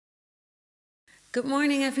Good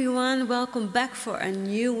morning, everyone. Welcome back for a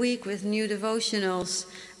new week with new devotionals.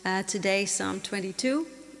 Today, Psalm 22.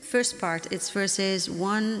 First part, it's verses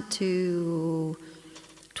 1 to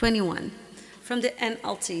 21 from the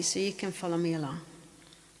N.L.T, so you can follow me along.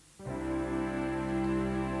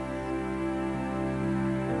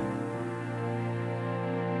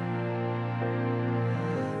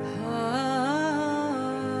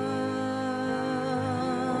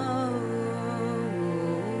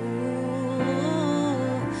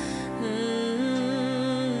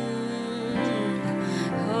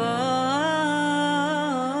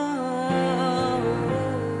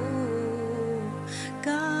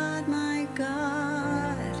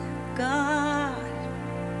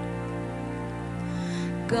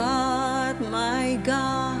 God, my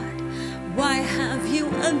God, why have you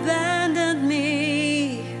abandoned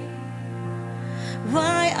me?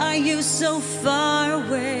 Why are you so far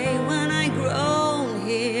away when I groan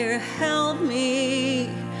here? Help me.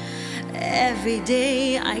 Every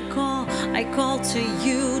day I call to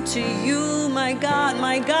you, my God,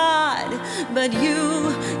 but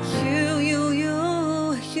you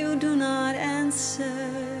do not answer.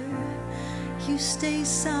 You stay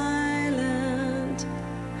silent.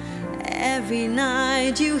 Every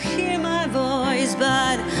night you hear my voice,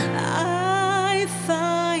 but I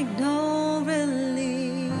find no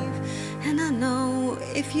relief. And I know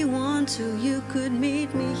if you want to, you could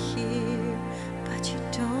meet me here, but you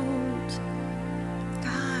don't.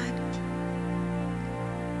 God,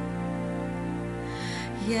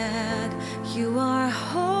 yet you are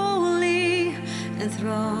holy,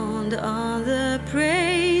 enthroned on the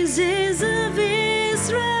praises of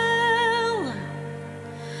Israel.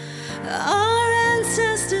 Our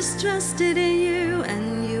ancestors trusted in you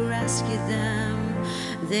and you rescued them.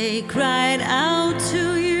 They cried out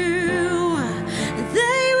to you.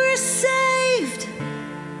 They were saved.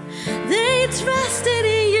 They trusted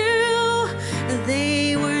in you.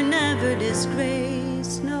 They were never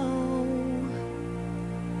disgraced, no.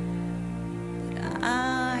 But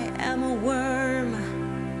I am a worm.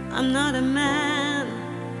 I'm not a man.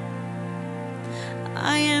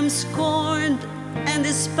 I am scorned and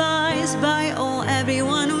despised by all.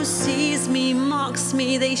 Everyone who sees me mocks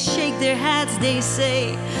me. They shake their heads. They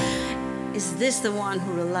say, is this the one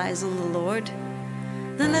who relies on the Lord?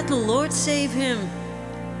 Then let the Lord save him.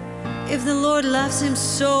 If the Lord loves him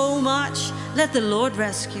so much, let the Lord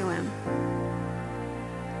rescue him.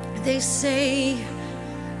 They say,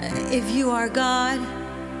 if you are God,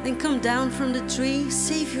 then come down from the tree.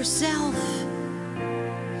 Save yourself.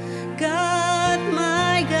 God,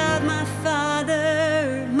 my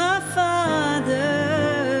Father, my Father.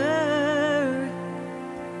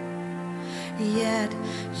 Yet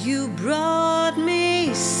you brought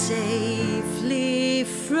me safely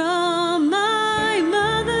from my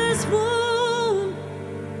mother's womb.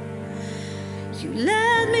 You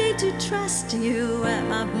led me to trust you at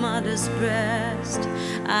my mother's breast.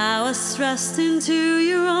 I was thrust into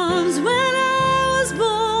your arms when I was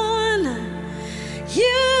born.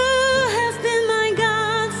 You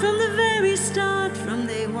start from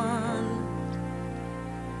day one.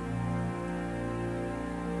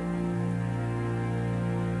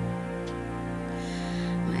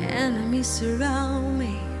 My enemies surround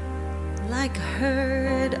me like a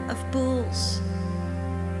herd of bulls.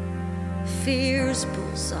 Fierce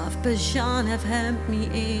bulls of Bashan have hemmed me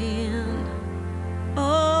in.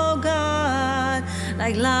 Oh God,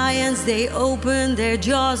 like lions they open their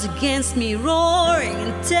jaws against me, roaring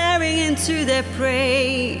and tearing into their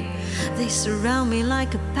prey. They surround me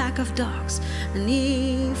like a pack of dogs. An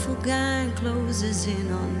evil gang closes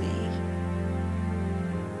in on me.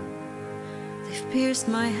 They've pierced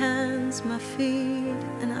my hands, my feet,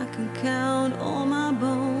 and I can count all my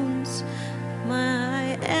bones.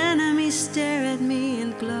 My enemies stare at me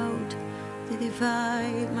and gloat. They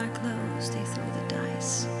divide my clothes, they throw the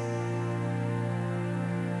dice.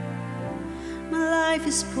 My life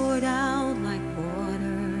is poured out like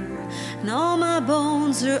water, and all my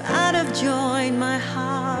bones are out of joint. My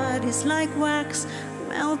heart is like wax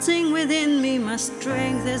melting within me. My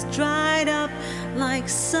strength has dried up like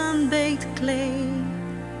sun-baked clay.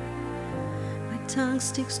 My tongue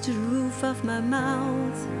sticks to the roof of my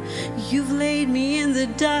mouth. You've laid me in the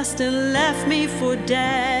dust and left me for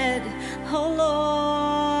dead. Oh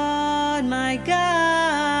Lord, my God,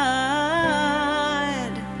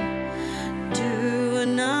 do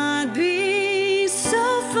not be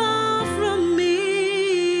so far from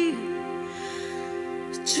me.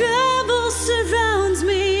 Trouble surrounds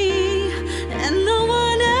me and no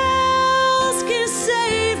one else can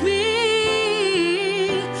save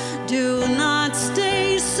me. Do not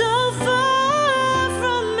stay so far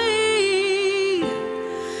from me.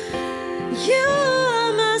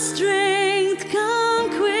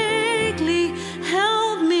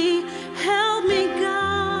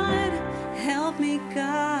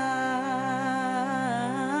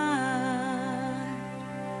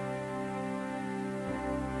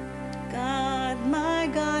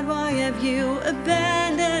 God, why have you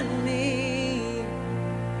abandoned me?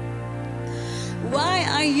 Why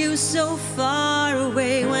are you so far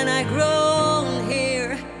away when I groan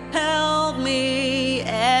here? Help me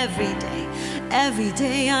every day. Every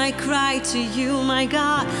day I cry to you, my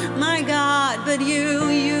God, but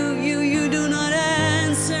you do not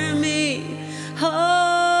answer me. Oh,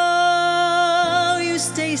 you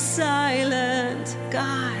stay silent,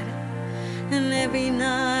 God. And every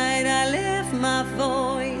night I lift my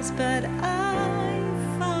voice, but I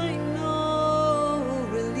find no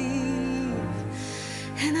relief.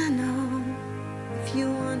 And I know if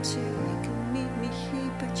you want to, you can meet me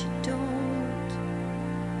here, but you don't.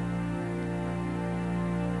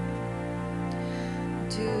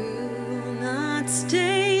 Do not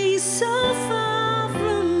stay so far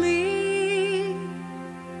from me.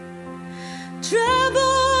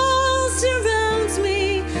 Trouble surrounds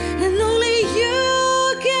me, and only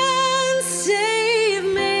you can save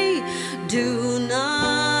me. Do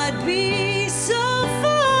not be so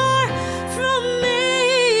far from me.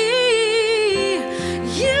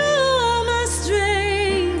 You are my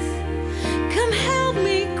strength. Come help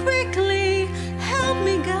me quickly. Help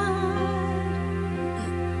me, God.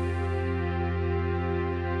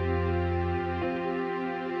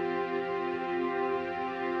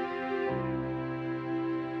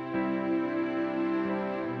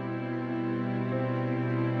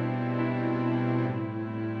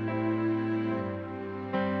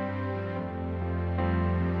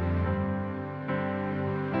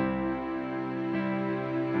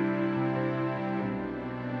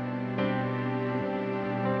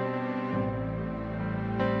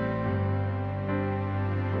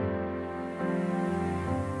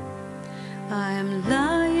 I am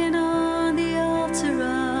lying on the altar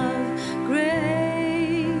of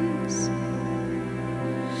grace.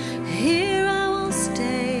 Here I will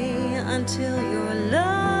stay until your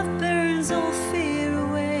love burns all fear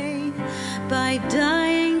away. By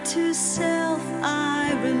dying to self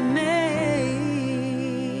I remain,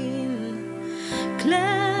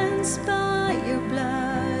 cleansed by your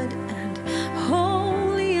blood and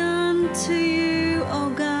holy unto you, O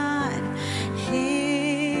God.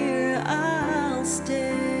 Here I'll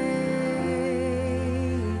stay.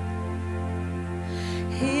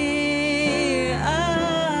 Here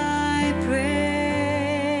I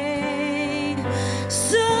pray.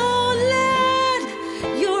 So let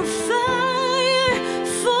your fire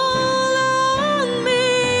fall on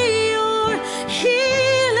me, your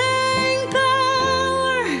healing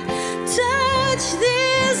power touch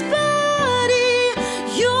this body.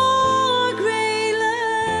 Your great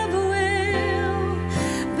love will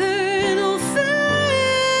burn all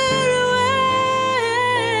fear away.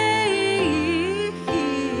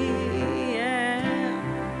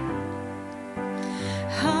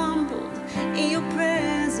 Humbled in your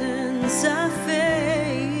presence, I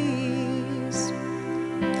face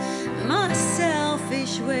my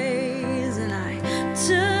selfish ways, and I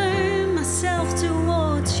turn myself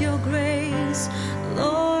towards your grace.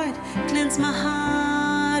 Lord, cleanse my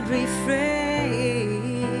heart, rephrase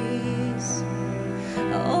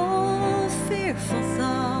all fearful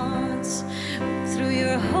thoughts through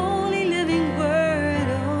your holy living word,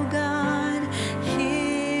 oh God.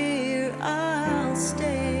 Here I'll stay.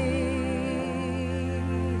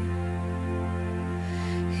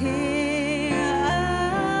 Here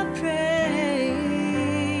I pray.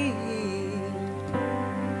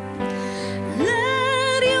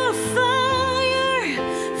 Let your fire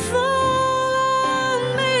fall on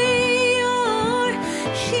me, your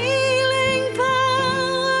healing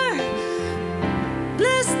power.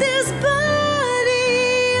 Bless this body,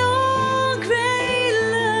 your great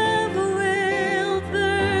love will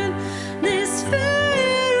burn this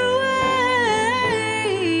fear away.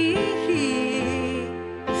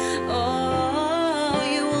 Oh,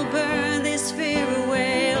 you will burn this fear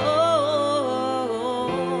away. Oh,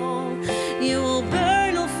 you will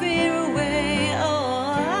burn all fear away. Oh.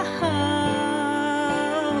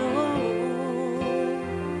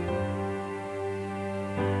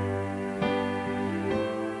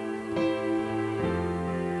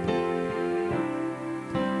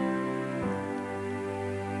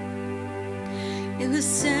 In the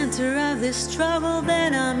center of this trouble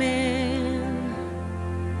that I'm in,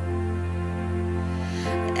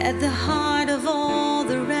 at the heart of all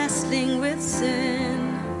the wrestling with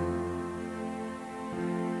sin,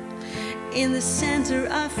 in the center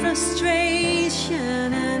of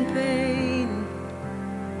frustration and pain,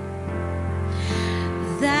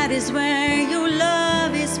 that is where your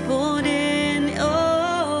love is poured in. Oh,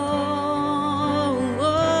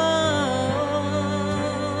 oh.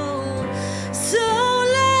 So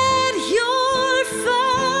let your fire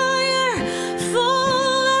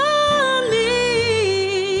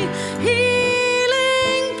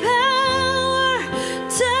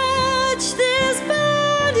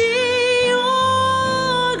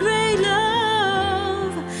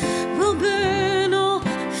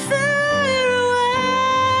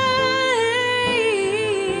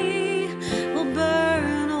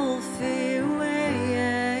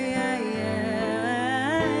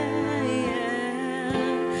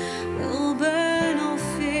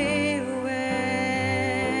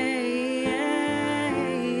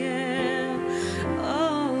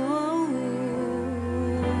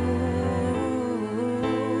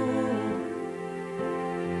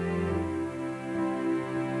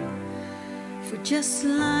For just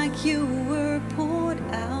like you were poured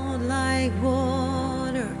out like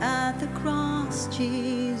water at the cross,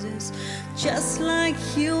 Jesus, just like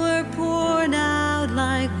you were poured out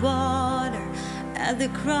like water at the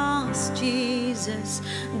cross, Jesus,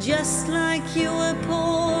 just like you were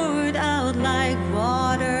poured out like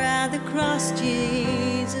water at the cross,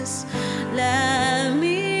 Jesus, let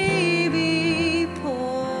me be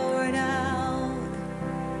poured out.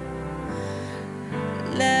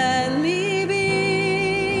 Let me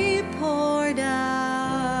be poured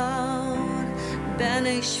out.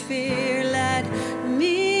 Banish fear, let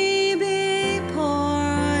me be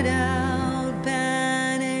poured out.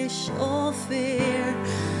 Banish all fear,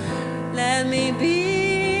 let me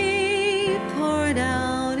be poured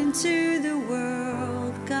out into the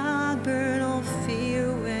world. God, burn all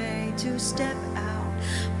fear away to step out.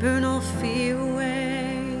 Burn all fear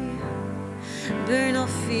away. Burn all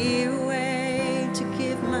fear away to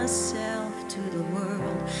give myself to the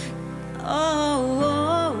world. Oh,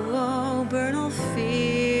 oh, oh, burn all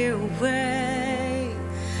fear away.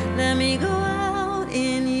 Let me go out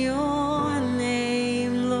in your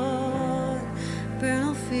name, Lord. Burn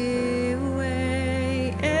all fear away.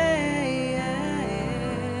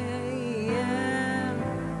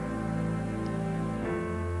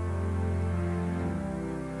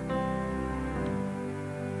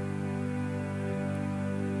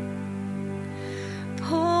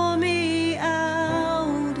 Pour me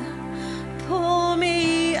out, pour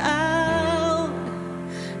me out,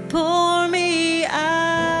 pour me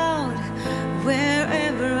out,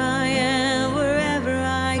 wherever I am, wherever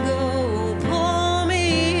I go. Pour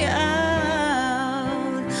me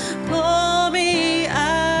out, pour me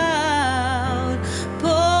out,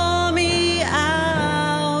 pour me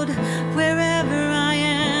out, wherever I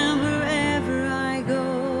am, wherever I go.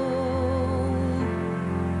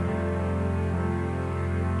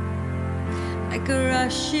 Like a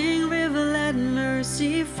rushing river, let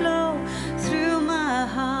mercy flow through my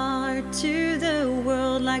heart to the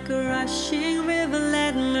world. Like a rushing river,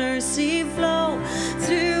 let mercy flow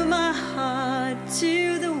through my heart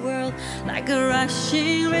to the world. Like a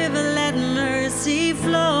rushing river, let mercy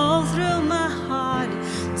flow through my heart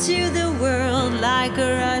to the world. Like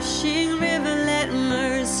a rushing river, let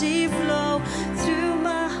mercy flow through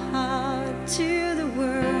my heart to the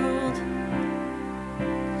world.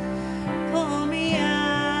 Pull me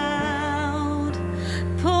out,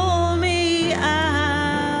 pull me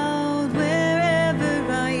out,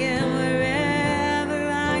 wherever I am, wherever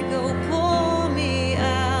I go. Pull me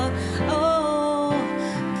out, oh,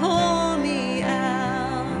 pull me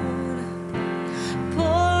out,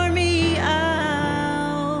 pour me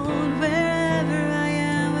out, wherever I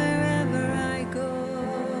am, wherever I go.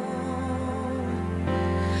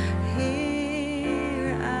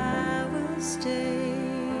 Here I will stay.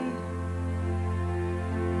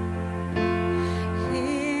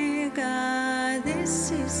 Here, God,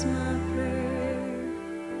 this is my